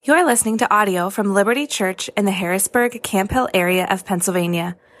You're listening to audio from Liberty Church in the Harrisburg, Camp Hill area of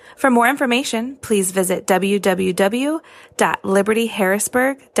Pennsylvania. For more information, please visit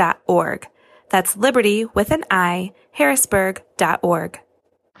www.libertyharrisburg.org. That's Liberty with an I, Harrisburg.org.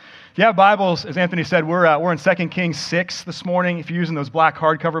 If you have Bibles, as Anthony said, we're in 2 Kings 6 this morning. If you're using those black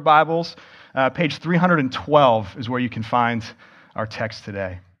hardcover Bibles, page 312 is where you can find our text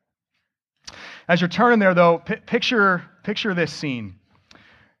today. As you're turning there, though, picture this scene.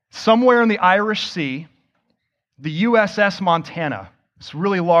 Somewhere in the Irish Sea, the USS Montana, this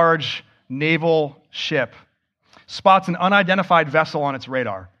really large naval ship, spots an unidentified vessel on its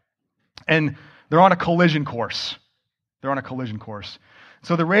radar. And they're on a collision course.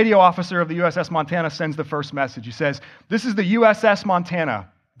 So the radio officer of the USS Montana sends the first message. He says, "This is the USS Montana.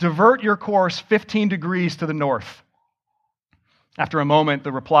 Divert your course 15 degrees to the north." After a moment,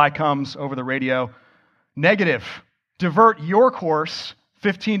 the reply comes over the radio, "Negative. Divert your course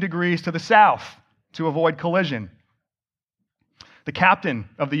 15 degrees to the south to avoid collision." The captain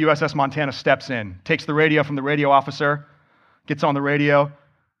of the USS Montana steps in, takes the radio from the radio officer, gets on the radio.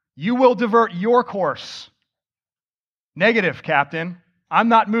 "You will divert your course." "Negative, Captain. I'm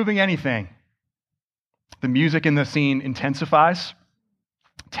not moving anything." The music in the scene intensifies.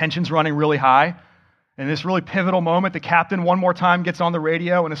 Tension's running really high. In this really pivotal moment, the captain one more time gets on the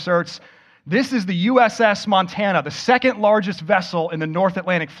radio and asserts, "This is the USS Montana, the second largest vessel in the North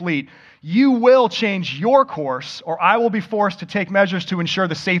Atlantic Fleet. You will change your course, or I will be forced to take measures to ensure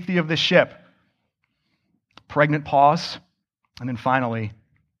the safety of this ship." Pregnant pause, and then finally,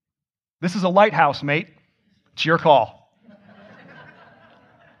 "This is a lighthouse, mate. It's your call."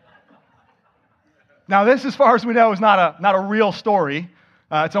 Now, this, as far as we know, is not a real story.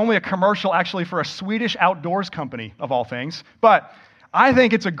 It's only a commercial, actually, for a Swedish outdoors company, of all things. But I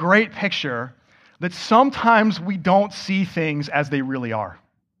think it's a great picture that sometimes we don't see things as they really are.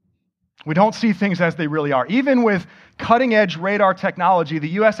 We don't see things as they really are. Even with cutting-edge radar technology, the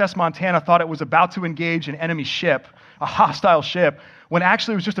USS Montana thought it was about to engage an enemy ship, a hostile ship, when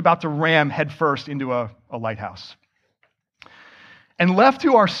actually it was just about to ram headfirst into a lighthouse. And left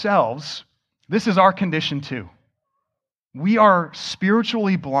to ourselves, this is our condition too. We are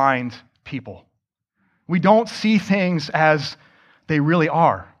spiritually blind people. We don't see things as they really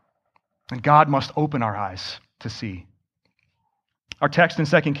are. And God must open our eyes to see. Our text in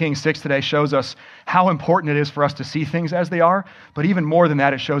 2 Kings 6 today shows us how important it is for us to see things as they are, but even more than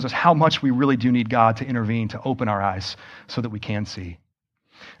that, it shows us how much we really do need God to intervene, to open our eyes so that we can see.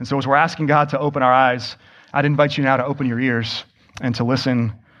 And so as we're asking God to open our eyes, I'd invite you now to open your ears and to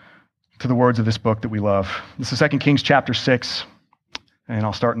listen to the words of this book that we love. This is 2 Kings chapter 6, and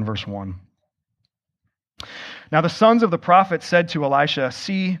I'll start in verse 1. "Now the sons of the prophet said to Elisha,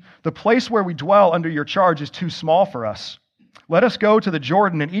 'See, the place where we dwell under your charge is too small for us. Let us go to the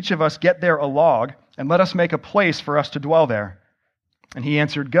Jordan, and each of us get there a log, and let us make a place for us to dwell there.' And he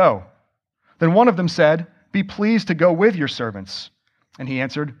answered, 'Go.' Then one of them said, 'Be pleased to go with your servants.' And he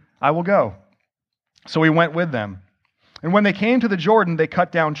answered, 'I will go.' So he went with them. And when they came to the Jordan, they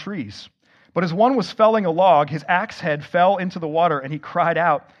cut down trees. But as one was felling a log, his axe head fell into the water, and he cried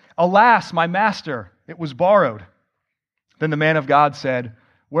out, 'Alas, my master, it was borrowed.' Then the man of God said,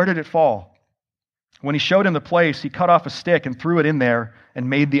 'Where did it fall?' When he showed him the place, he cut off a stick and threw it in there and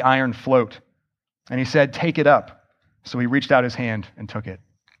made the iron float. And he said, 'Take it up.' So he reached out his hand and took it."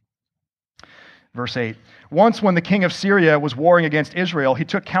 Verse 8, "Once when the king of Syria was warring against Israel, he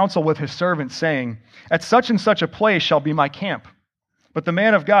took counsel with his servants, saying, 'At such and such a place shall be my camp.' But the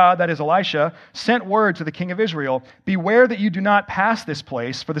man of God, that is Elisha, sent word to the king of Israel, 'Beware that you do not pass this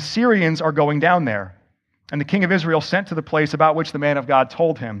place, for the Syrians are going down there.' And the king of Israel sent to the place about which the man of God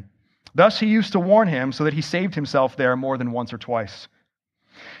told him. Thus he used to warn him, so that he saved himself there more than once or twice.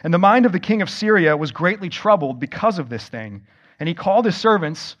 And the mind of the king of Syria was greatly troubled because of this thing. And he called his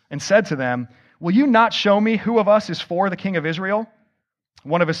servants and said to them, 'Will you not show me who of us is for the king of Israel?'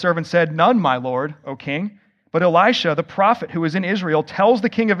 One of his servants said, 'None, my lord, O king. But Elisha, the prophet who is in Israel, tells the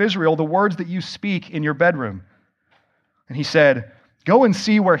king of Israel the words that you speak in your bedroom.' And he said, 'Go and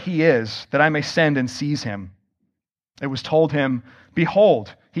see where he is, that I may send and seize him.' It was told him,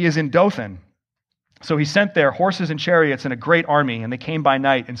 'Behold, he is in Dothan.' So he sent there horses and chariots and a great army, and they came by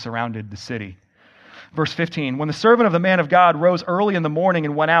night and surrounded the city." Verse 15, "When the servant of the man of God rose early in the morning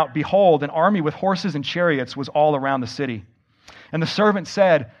and went out, behold, an army with horses and chariots was all around the city. And the servant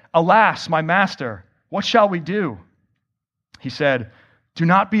said, 'Alas, my master, what shall we do?' He said, 'Do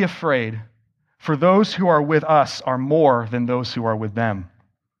not be afraid, for those who are with us are more than those who are with them.'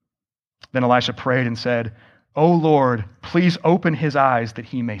 Then Elisha prayed and said, 'O Lord, please open his eyes that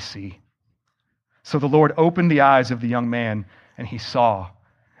he may see.' So the Lord opened the eyes of the young man, and he saw.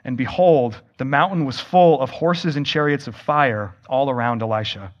 And behold, the mountain was full of horses and chariots of fire all around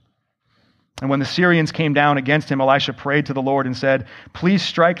Elisha. And when the Syrians came down against him, Elisha prayed to the Lord and said, "Please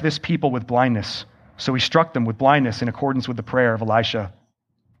strike this people with blindness." So he struck them with blindness in accordance with the prayer of Elisha.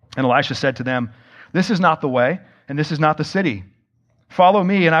 And Elisha said to them, "This is not the way, and this is not the city. Follow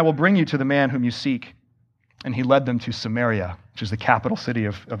me, and I will bring you to the man whom you seek." And he led them to Samaria, which is the capital city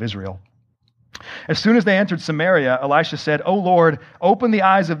of Israel. As soon as they entered Samaria, Elisha said, "O Lord, open the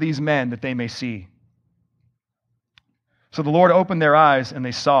eyes of these men that they may see." So the Lord opened their eyes, and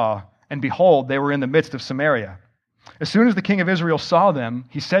they saw, and behold, they were in the midst of Samaria. As soon as the king of Israel saw them,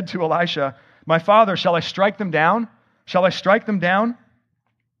 he said to Elisha, "My father, shall I strike them down? Shall I strike them down?"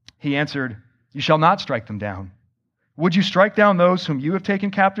 He answered, "You shall not strike them down. Would you strike down those whom you have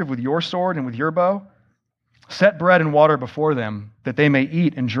taken captive with your sword and with your bow? Set bread and water before them, that they may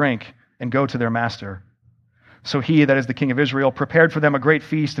eat and drink and go to their master." So he, that is the king of Israel, prepared for them a great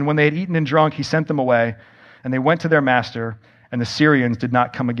feast, and when they had eaten and drunk, he sent them away, and they went to their master, and the Syrians did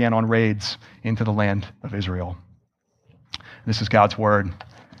not come again on raids into the land of Israel. This is God's word.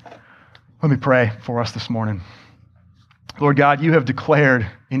 Let me pray for us this morning. Lord God, you have declared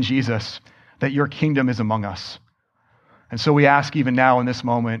in Jesus that your kingdom is among us. And so we ask even now in this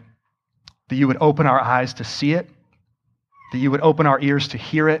moment that you would open our eyes to see it, that you would open our ears to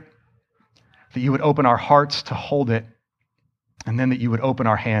hear it, that you would open our hearts to hold it, and then that you would open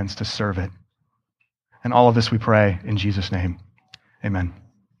our hands to serve it. And all of this we pray in Jesus' name. Amen.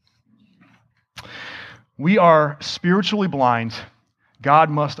 We are spiritually blind. God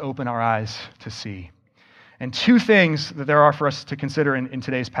must open our eyes to see. And two things that there are for us to consider in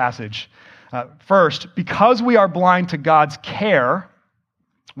today's passage. First, because we are blind to God's care,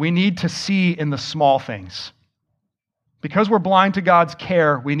 we need to see in the small things. Because we're blind to God's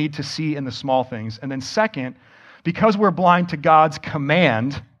care, we need to see in the small things. And then second, because we're blind to God's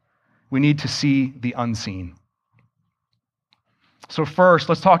command, we need to see the unseen. So first,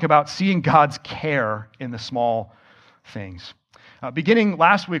 let's talk about seeing God's care in the small things. Beginning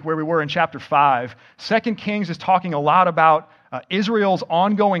last week where we were in chapter 5, 2 Kings is talking a lot about Israel's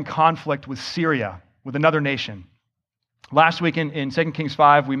ongoing conflict with Syria, with another nation. Last week in 2 Kings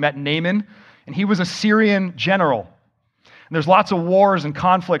 5, we met Naaman, and he was a Syrian general. And there's lots of wars and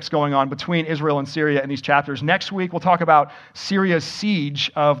conflicts going on between Israel and Syria in these chapters. Next week, we'll talk about Syria's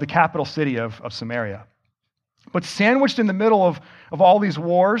siege of the capital city of Samaria. But sandwiched in the middle of all these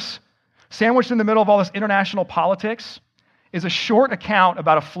wars, sandwiched in the middle of all this international politics, is a short account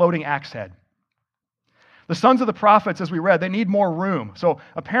about a floating axe head. The sons of the prophets, as we read, they need more room. So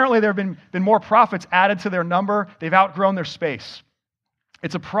apparently there have been more prophets added to their number. They've outgrown their space.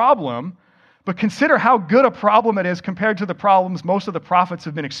 It's a problem, but consider how good a problem it is compared to the problems most of the prophets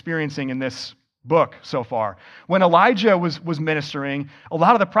have been experiencing in this book so far. When Elijah was ministering, a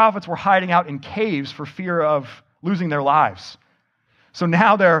lot of the prophets were hiding out in caves for fear of losing their lives. So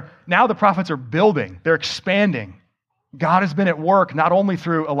now the prophets are building, they're expanding. God has been at work not only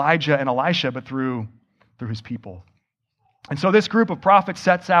through Elijah and Elisha, but through his people. And so this group of prophets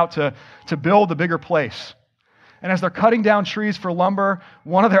sets out to build a bigger place. And as they're cutting down trees for lumber,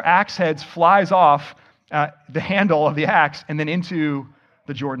 one of their axe heads flies off the handle of the axe and then into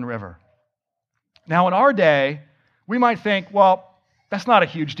the Jordan River. Now in our day, we might think, well, that's not a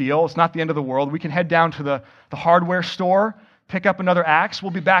huge deal. It's not the end of the world. We can head down to the hardware store, pick up another axe.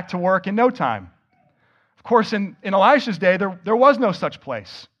 We'll be back to work in no time. Of course, in Elisha's day, there was no such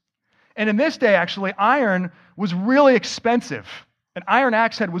place. And in this day, actually, iron was really expensive. An iron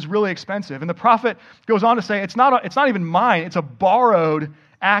axe head was really expensive. And the prophet goes on to say, it's not even mine, it's a borrowed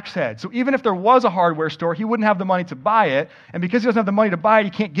axe head. So even if there was a hardware store, he wouldn't have the money to buy it. And because he doesn't have the money to buy it, he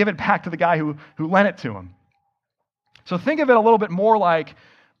can't give it back to the guy who lent it to him. So think of it a little bit more like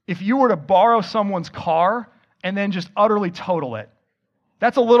if you were to borrow someone's car and then just utterly total it.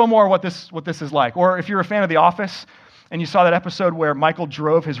 That's a little more what this is like. Or if you're a fan of The Office and you saw that episode where Michael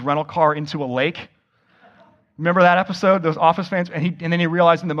drove his rental car into a lake. Remember that episode, those Office fans? And then he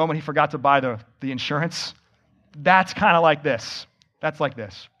realized in the moment he forgot to buy the insurance. That's kind of like this. That's like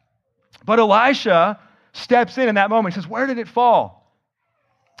this. But Elisha steps in that moment. He says, where did it fall?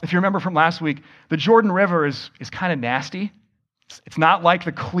 If you remember from last week, the Jordan River is kind of nasty. It's not like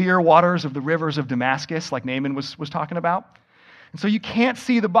the clear waters of the rivers of Damascus like Naaman was talking about. And so you can't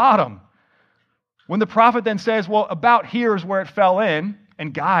see the bottom. When the prophet then says, well, about here is where it fell in,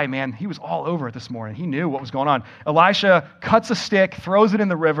 and Guy, man, he was all over it this morning. He knew what was going on. Elisha cuts a stick, throws it in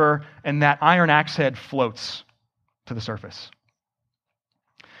the river, and that iron axe head floats to the surface.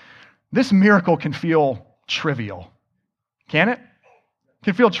 This miracle can feel trivial. Can it? It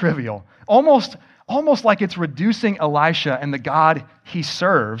can feel trivial. Almost almost like it's reducing Elisha and the God he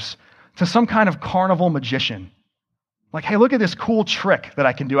serves to some kind of carnival magician. Like, hey, look at this cool trick that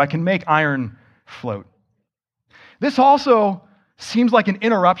I can do. I can make iron float. This also seems like an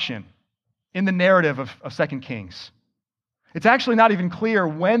interruption in the narrative of 2 Kings. It's actually not even clear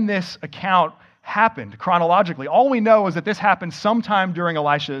when this account happened chronologically. All we know is that this happened sometime during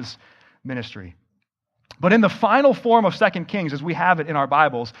Elisha's ministry. But in the final form of 2 Kings, as we have it in our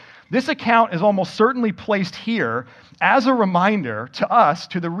Bibles, this account is almost certainly placed here as a reminder to us,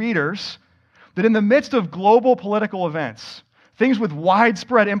 to the readers, that in the midst of global political events, things with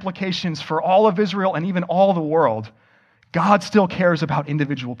widespread implications for all of Israel and even all the world, God still cares about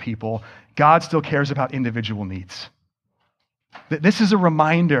individual people. God still cares about individual needs. That this is a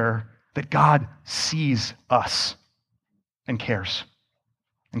reminder that God sees us and cares.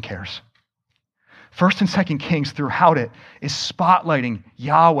 And cares. 1st and 2nd Kings throughout it is spotlighting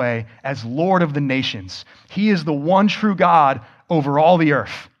Yahweh as Lord of the nations. He is the one true God over all the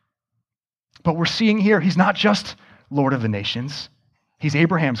earth. But we're seeing here, he's not just Lord of the nations. He's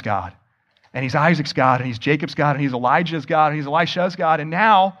Abraham's God, and he's Isaac's God, and he's Jacob's God, and he's Elijah's God, and he's Elisha's God. And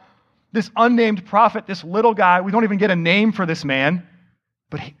now, this unnamed prophet, this little guy, we don't even get a name for this man,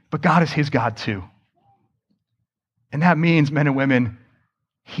 but God is his God too. And that means, men and women,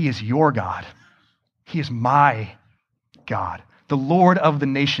 he is your God. He is my God. The Lord of the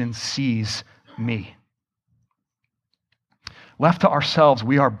nations sees me. Left to ourselves,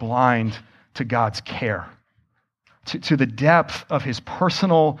 we are blind to God's care, to the depth of his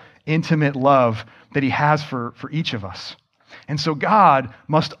personal, intimate love that he has for each of us. And so God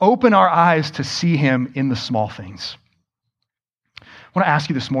must open our eyes to see him in the small things. I want to ask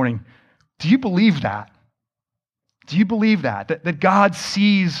you this morning, do you believe that? Do you believe that God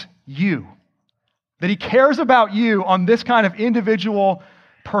sees you? That he cares about you on this kind of individual,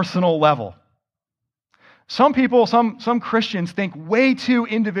 personal level? Some people, some Christians think way too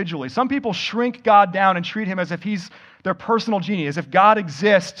individually. Some people shrink God down and treat him as if he's their personal genie, as if God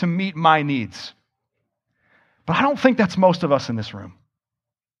exists to meet my needs. But I don't think that's most of us in this room.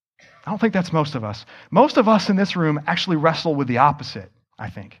 I don't think that's most of us. Most of us in this room actually wrestle with the opposite, I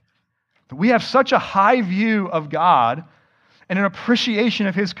think. That we have such a high view of God and an appreciation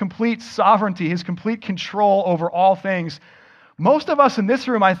of his complete sovereignty, his complete control over all things. Most of us in this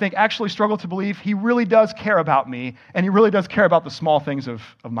room, I think, actually struggle to believe he really does care about me, and he really does care about the small things of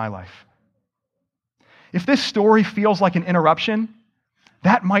my life. If this story feels like an interruption,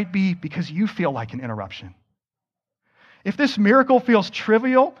 that might be because you feel like an interruption. If this miracle feels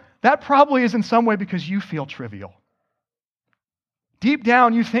trivial, that probably is in some way because you feel trivial. Deep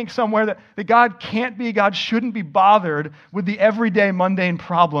down, you think somewhere that God can't be, God shouldn't be bothered with the everyday mundane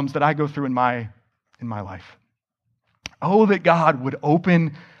problems that I go through in my life. Oh, that God would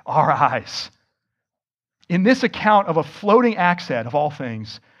open our eyes. In this account of a floating axe head of all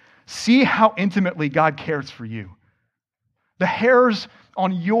things, see how intimately God cares for you. The hairs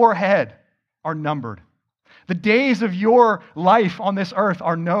on your head are numbered. The days of your life on this earth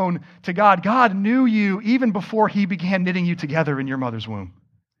are known to God. God knew you even before he began knitting you together in your mother's womb.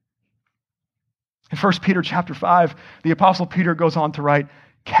 In 1 Peter chapter 5, the Apostle Peter goes on to write,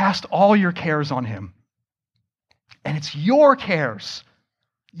 cast all your cares on him. And it's your cares,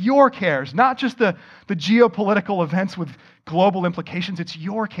 not just the geopolitical events with global implications. It's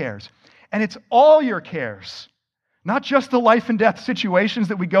your cares. And it's all your cares. Not just the life and death situations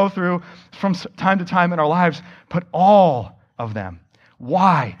that we go through from time to time in our lives, but all of them.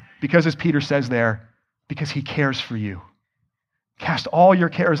 Why? Because as Peter says there, because he cares for you. Cast all your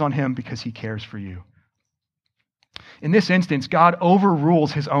cares on him because he cares for you. In this instance, God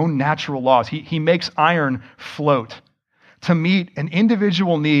overrules his own natural laws. He makes iron float to meet an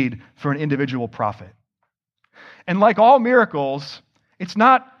individual need for an individual prophet. And like all miracles, it's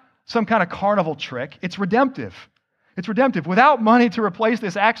not some kind of carnival trick. It's redemptive. It's redemptive. Without money to replace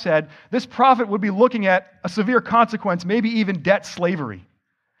this axe head, this prophet would be looking at a severe consequence, maybe even debt slavery.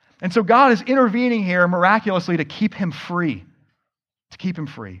 And so God is intervening here miraculously to keep him free. To keep him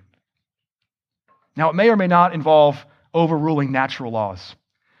free. Now, it may or may not involve overruling natural laws.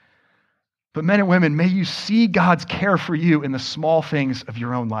 But men and women, may you see God's care for you in the small things of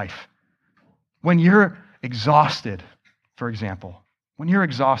your own life. When you're exhausted, for example, when you're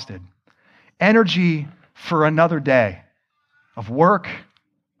exhausted, energy for another day of work,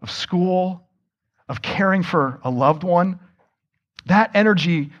 of school, of caring for a loved one, that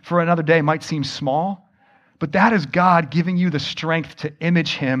energy for another day might seem small, but that is God giving you the strength to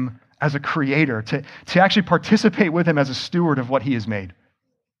image him as a creator, to actually participate with him as a steward of what he has made.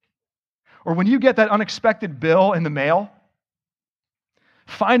 Or when you get that unexpected bill in the mail,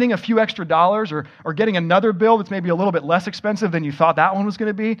 finding a few extra dollars or getting another bill that's maybe a little bit less expensive than you thought that one was going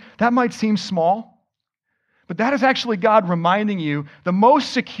to be, that might seem small. But that is actually God reminding you the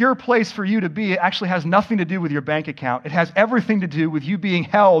most secure place for you to be actually has nothing to do with your bank account. It has everything to do with you being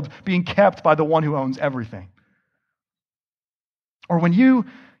held, being kept by the one who owns everything. Or when you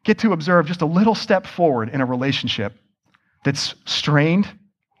get to observe just a little step forward in a relationship that's strained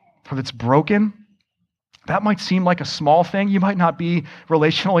or that's broken, that might seem like a small thing. You might not be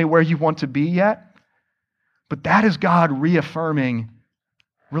relationally where you want to be yet, but that is God reaffirming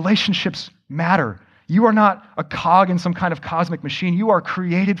relationships matter. You are not a cog in some kind of cosmic machine. You are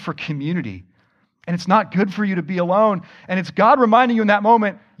created for community, and it's not good for you to be alone. And it's God reminding you in that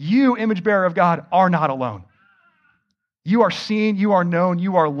moment, you, image bearer of God, are not alone. You are seen, you are known,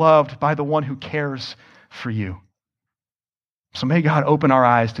 you are loved by the one who cares for you. So may God open our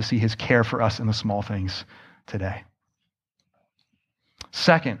eyes to see his care for us in the small things today.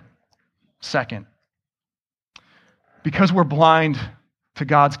 Second, because we're blind to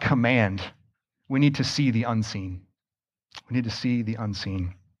God's command, we need to see the unseen. We need to see the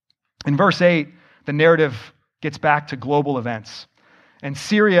unseen. In verse 8, the narrative gets back to global events. And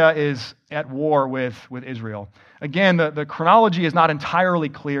Syria is at war with Israel. Again, the chronology is not entirely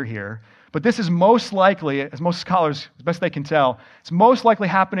clear here, but this is most likely, as most scholars, as best they can tell, it's most likely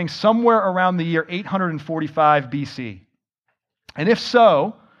happening somewhere around the year 845 BC. And if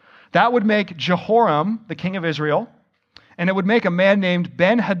so, that would make Jehoram the king of Israel, and it would make a man named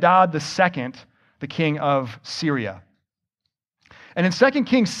Ben-Hadad II the king of Syria. And in 2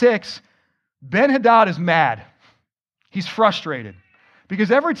 Kings 6, Ben-Hadad is mad. He's frustrated.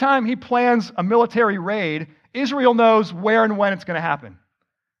 Because every time he plans a military raid, Israel knows where and when it's going to happen.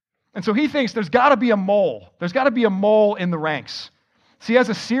 And so he thinks there's got to be a mole. There's got to be a mole in the ranks. See, as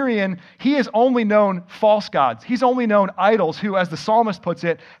a Syrian, he has only known false gods. He's only known idols who, as the psalmist puts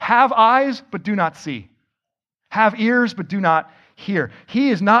it, have eyes but do not see, have ears but do not hear. He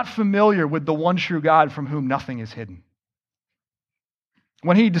is not familiar with the one true God from whom nothing is hidden.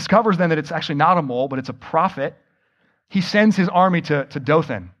 When he discovers then that it's actually not a mole, but it's a prophet, he sends his army to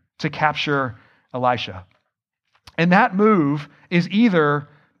Dothan to capture Elisha. And that move is either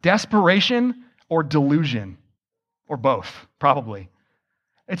desperation or delusion, or both, probably.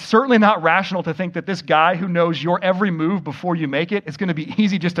 It's certainly not rational to think that this guy who knows your every move before you make it is going to be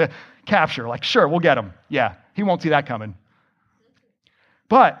easy just to capture. Like, sure, we'll get him. Yeah, he won't see that coming.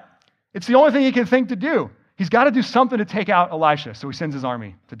 But it's the only thing he can think to do. He's got to do something to take out Elisha, so he sends his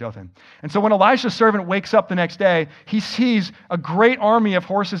army to Dothan. And so when Elisha's servant wakes up the next day, he sees a great army of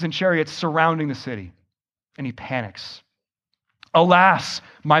horses and chariots surrounding the city, and he panics. Alas,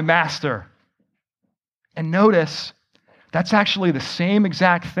 my master. And notice, that's actually the same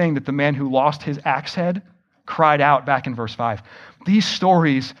exact thing that the man who lost his axe head cried out back in verse 5. These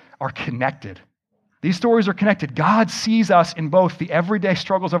stories are connected. These stories are connected. God sees us in both the everyday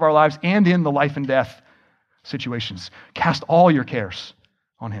struggles of our lives and in the life and death situations. Cast all your cares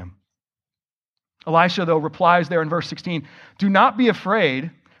on him. Elisha, though, replies there in verse 16, do not be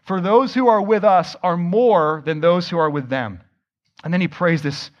afraid, for those who are with us are more than those who are with them. And then he prays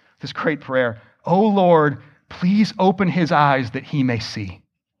this great prayer. O Lord, please open his eyes that he may see.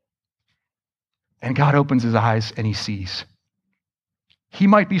 And God opens his eyes and he sees. He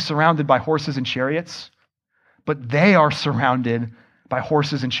might be surrounded by horses and chariots, but they are surrounded by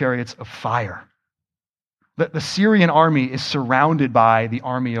horses and chariots of fire. The Syrian army is surrounded by the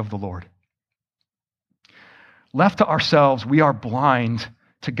army of the Lord. Left to ourselves, we are blind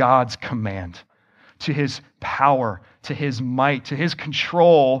to God's command, to his power, to his might, to his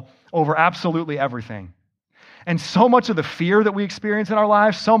control over absolutely everything. And so much of the fear that we experience in our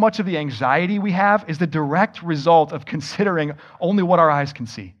lives, so much of the anxiety we have is the direct result of considering only what our eyes can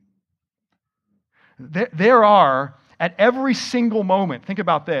see. There are, at every single moment, think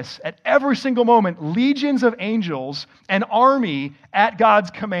about this, at every single moment, legions of angels, an army at God's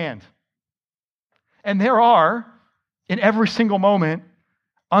command. And there are, in every single moment,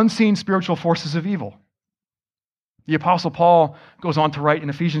 unseen spiritual forces of evil. The Apostle Paul goes on to write in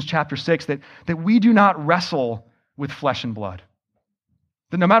Ephesians chapter 6 that we do not wrestle with flesh and blood.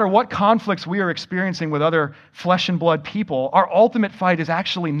 That no matter what conflicts we are experiencing with other flesh and blood people, our ultimate fight is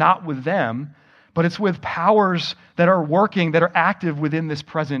actually not with them, but it's with powers that are working, that are active within this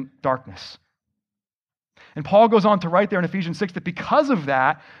present darkness. And Paul goes on to write there in Ephesians 6 that because of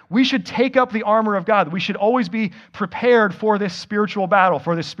that, we should take up the armor of God. We should always be prepared for this spiritual battle,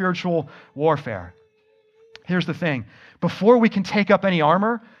 for this spiritual warfare. Here's the thing. Before we can take up any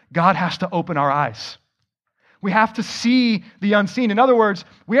armor, God has to open our eyes. We have to see the unseen. In other words,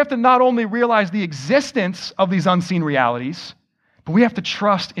 we have to not only realize the existence of these unseen realities, But we have to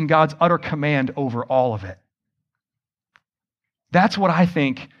trust in God's utter command over all of it. That's what I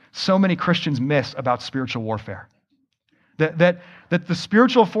think so many Christians miss about spiritual warfare. That the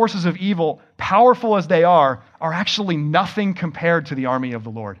spiritual forces of evil, powerful as they are actually nothing compared to the army of the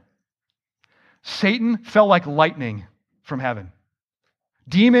Lord. Satan fell like lightning from heaven.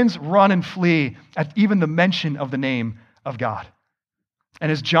 Demons run and flee at even the mention of the name of God.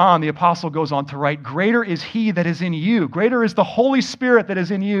 And as John, the apostle, goes on to write, greater is he that is in you, greater is the Holy Spirit that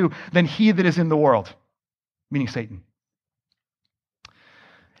is in you than he that is in the world, meaning Satan.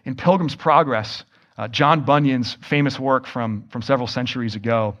 In Pilgrim's Progress, John Bunyan's famous work from several centuries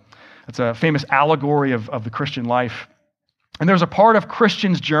ago, it's a famous allegory of the Christian life. And there's a part of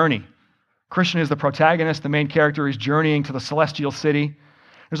Christian's journey. Christian is the protagonist, the main character is journeying to the celestial city.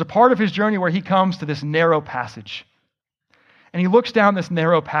 There's a part of his journey where he comes to this narrow passage. And he looks down this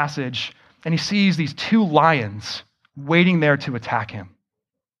narrow passage and he sees these two lions waiting there to attack him.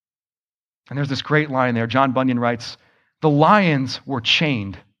 And there's this great line there. John Bunyan writes, "The lions were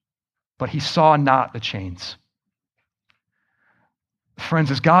chained, but he saw not the chains."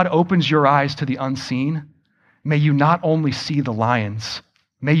 Friends, as God opens your eyes to the unseen, may you not only see the lions,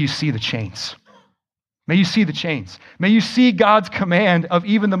 may you see the chains. May you see the chains. May you see God's command of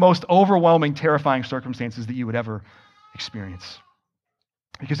even the most overwhelming, terrifying circumstances that you would ever experience.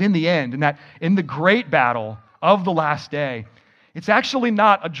 Because in the end, in the great battle of the last day, it's actually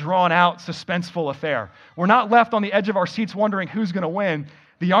not a drawn-out, suspenseful affair. We're not left on the edge of our seats wondering who's going to win.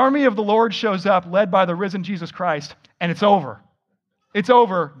 The army of the Lord shows up, led by the risen Jesus Christ, and it's over. It's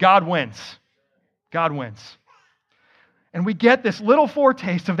over. God wins. God wins. And we get this little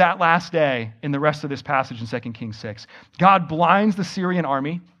foretaste of that last day in the rest of this passage in 2 Kings 6. God blinds the Syrian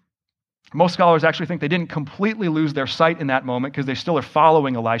army. Most scholars actually think they didn't completely lose their sight in that moment because they still are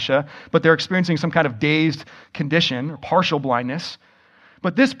following Elisha, but they're experiencing some kind of dazed condition or partial blindness.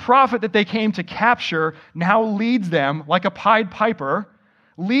 But this prophet that they came to capture now leads them, like a Pied Piper,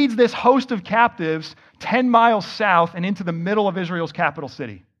 leads this host of captives 10 miles south and into the middle of Israel's capital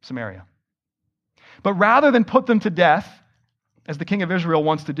city, Samaria. But rather than put them to death, as the king of Israel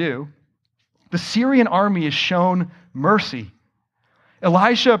wants to do, the Syrian army is shown mercy.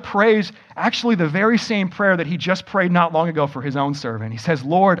 Elisha prays actually the very same prayer that he just prayed not long ago for his own servant. He says,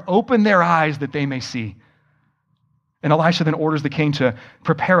 "Lord, open their eyes that they may see." And Elisha then orders the king to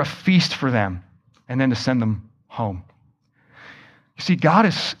prepare a feast for them and then to send them home. You see, God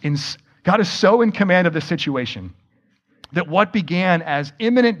is so in command of this situation that what began as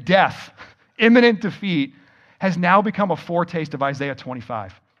imminent death, imminent defeat, has now become a foretaste of Isaiah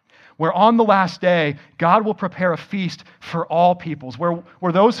 25, where on the last day, God will prepare a feast for all peoples,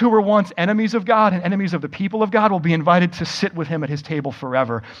 where those who were once enemies of God and enemies of the people of God will be invited to sit with him at his table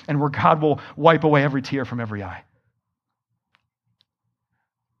forever, and where God will wipe away every tear from every eye.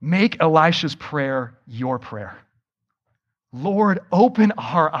 Make Elisha's prayer your prayer. Lord, open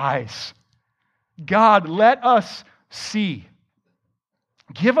our eyes. God, let us see.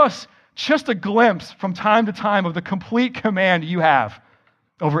 Give us just a glimpse from time to time of the complete command you have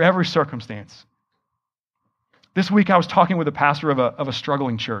over every circumstance. This week I was talking with a pastor of a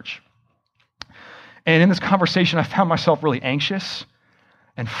struggling church. And in this conversation, I found myself really anxious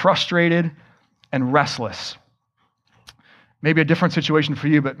and frustrated and restless. Maybe a different situation for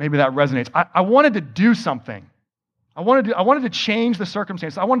you, but maybe that resonates. I wanted to do something. I wanted to change the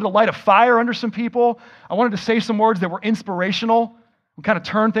circumstances. I wanted to light a fire under some people. I wanted to say some words that were inspirational and kind of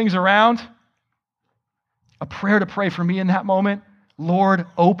turn things around. A prayer to pray for me in that moment. Lord,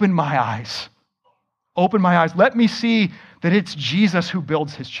 open my eyes. Open my eyes. Let me see that it's Jesus who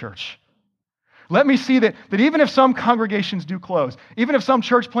builds his church. Let me see that even if some congregations do close, even if some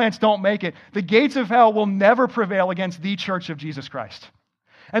church plants don't make it, the gates of hell will never prevail against the church of Jesus Christ.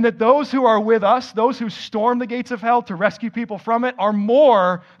 And that those who are with us, those who storm the gates of hell to rescue people from it, are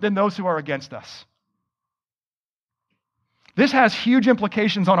more than those who are against us. This has huge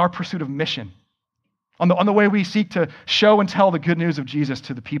implications on our pursuit of mission, on the way we seek to show and tell the good news of Jesus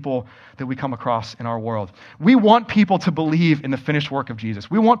to the people that we come across in our world. We want people to believe in the finished work of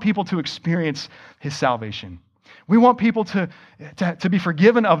Jesus. We want people to experience his salvation. We want people to be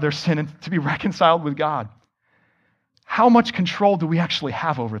forgiven of their sin and to be reconciled with God. How much control do we actually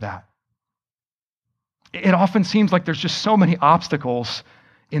have over that? It often seems like there's just so many obstacles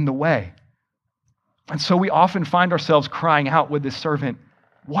in the way. And so we often find ourselves crying out with this servant,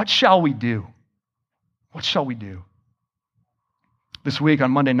 what shall we do? What shall we do? This week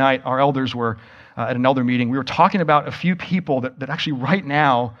on Monday night, our elders were at an elder meeting. We were talking about a few people that actually right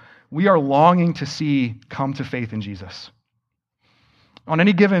now we are longing to see come to faith in Jesus. On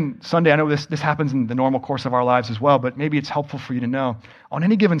any given Sunday, I know this happens in the normal course of our lives as well, but maybe it's helpful for you to know. On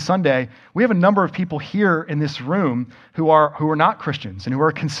any given Sunday, we have a number of people here in this room who are not Christians and who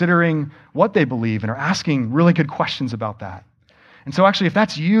are considering what they believe and are asking really good questions about that. And so actually, if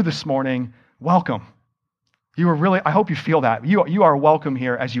that's you this morning, welcome. I hope you feel that. You are welcome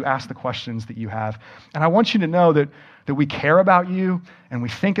here as you ask the questions that you have. And I want you to know that we care about you and we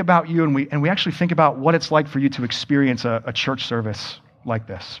think about you and we actually think about what it's like for you to experience a church service like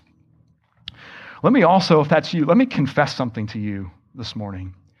this. Let me also, if that's you, let me confess something to you this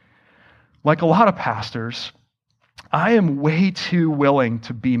morning. Like a lot of pastors, I am way too willing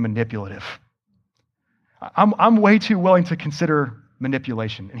to be manipulative. I'm way too willing to consider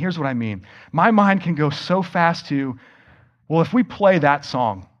manipulation. And here's what I mean. My mind can go so fast to, well, if we play that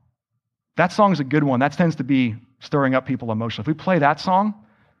song is a good one. That tends to be stirring up people emotionally. If we play that song,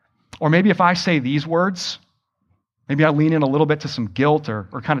 or maybe if I say these words, maybe I lean in a little bit to some guilt or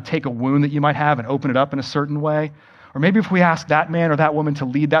kind of take a wound that you might have and open it up in a certain way. Or maybe if we ask that man or that woman to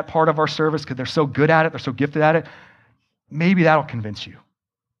lead that part of our service because they're so good at it, they're so gifted at it, maybe that'll convince you.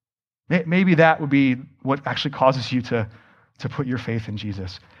 Maybe that would be what actually causes you to put your faith in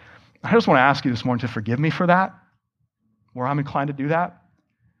Jesus. I just want to ask you this morning to forgive me for that, where I'm inclined to do that.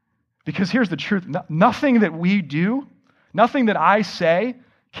 Because here's the truth. Nothing that we do, nothing that I say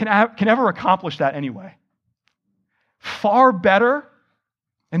can ever accomplish that anyway. Far better,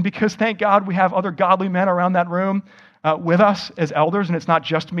 and because thank God we have other godly men around that room with us as elders, and it's not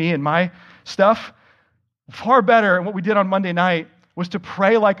just me and my stuff, far better, and what we did on Monday night was to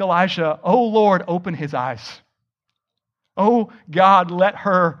pray like Elijah, oh Lord, open his eyes. Oh God, let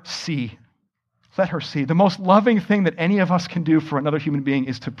her see. Let her see. The most loving thing that any of us can do for another human being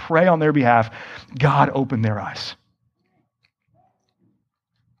is to pray on their behalf, God, open their eyes.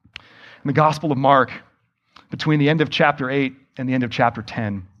 In the Gospel of Mark, between the end of chapter 8 and the end of chapter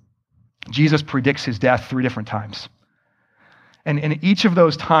 10, Jesus predicts his death 3 different times. And in each of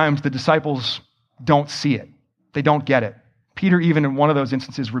those times, the disciples don't see it. They don't get it. Peter, even in one of those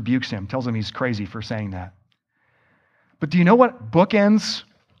instances, rebukes him, tells him he's crazy for saying that. But do you know what bookends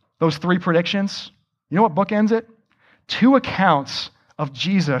those 3 predictions? You know what bookends it? 2 accounts of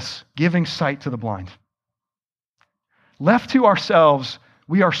Jesus giving sight to the blind. Left to ourselves,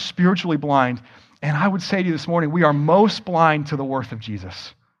 we are spiritually blind. And I would say to you this morning, we are most blind to the worth of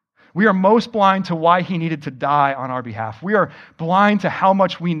Jesus. We are most blind to why he needed to die on our behalf. We are blind to how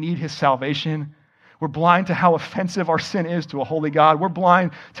much we need his salvation. We're blind to how offensive our sin is to a holy God. We're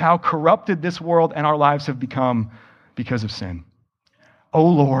blind to how corrupted this world and our lives have become because of sin. Oh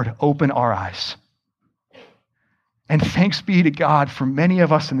Lord, open our eyes. And thanks be to God for many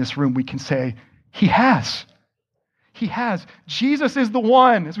of us in this room, we can say, he has. He has. Jesus is the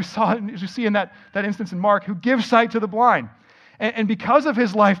one, as we see in that instance in Mark, who gives sight to the blind. And because of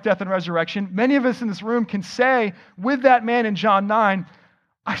his life, death, and resurrection, many of us in this room can say with that man in John 9,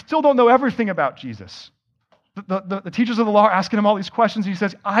 I still don't know everything about Jesus. The teachers of the law are asking him all these questions. And he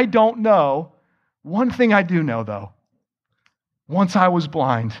says, I don't know. One thing I do know, though. Once I was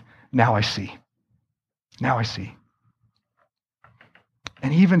blind, now I see. Now I see.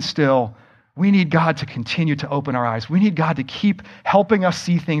 And even still, we need God to continue to open our eyes. We need God to keep helping us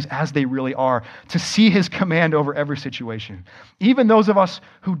see things as they really are, to see his command over every situation. Even those of us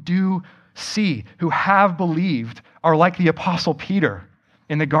who do see, who have believed, are like the Apostle Peter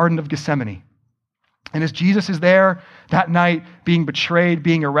in the Garden of Gethsemane. And as Jesus is there that night, being betrayed,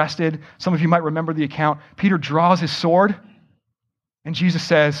 being arrested, some of you might remember the account, Peter draws his sword, and Jesus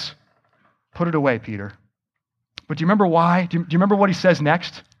says, put it away, Peter. But do you remember why? Do you remember what he says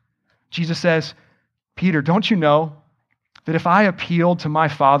next? Jesus says, Peter, don't you know that if I appealed to my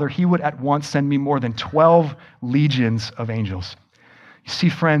Father, he would at once send me more than 12 legions of angels? You see,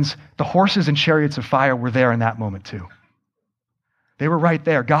 friends, the horses and chariots of fire were there in that moment too. They were right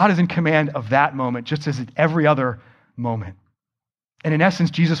there. God is in command of that moment, just as at every other moment. And in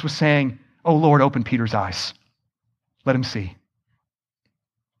essence, Jesus was saying, oh Lord, open Peter's eyes. Let him see.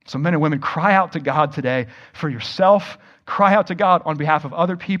 So men and women, cry out to God today for yourself. Cry out to God on behalf of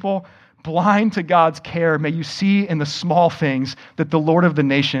other people. Blind to God's care, may you see in the small things that the Lord of the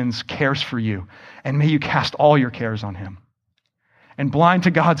nations cares for you. And may you cast all your cares on him. And blind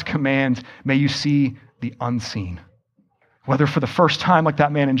to God's command, may you see the unseen. Whether for the first time like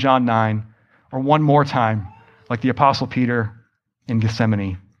that man in John 9, or one more time like the Apostle Peter in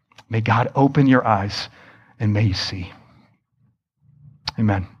Gethsemane, may God open your eyes and may you see.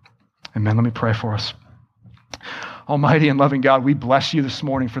 Amen. Amen. Let me pray for us. Almighty and loving God, we bless you this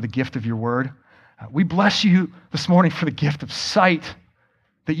morning for the gift of your word. We bless you this morning for the gift of sight.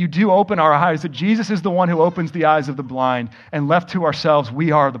 that you do open our eyes, that Jesus is the one who opens the eyes of the blind, and left to ourselves,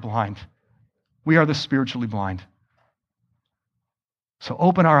 we are the blind. We are the spiritually blind. So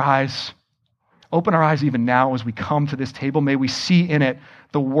open our eyes even now as we come to this table. May we see in it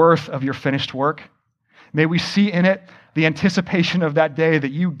the worth of your finished work. May we see in it the anticipation of that day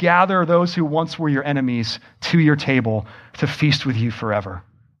that you gather those who once were your enemies to your table to feast with you forever.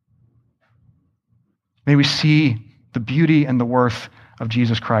 May we see the beauty and the worth of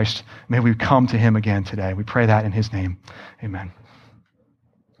Jesus Christ. May we come to him again today. We pray that in his name. Amen.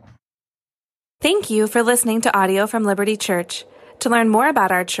 Thank you for listening to audio from Liberty Church. To learn more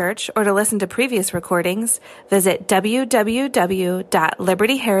about our church or to listen to previous recordings, visit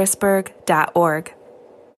www.libertyharrisburg.org.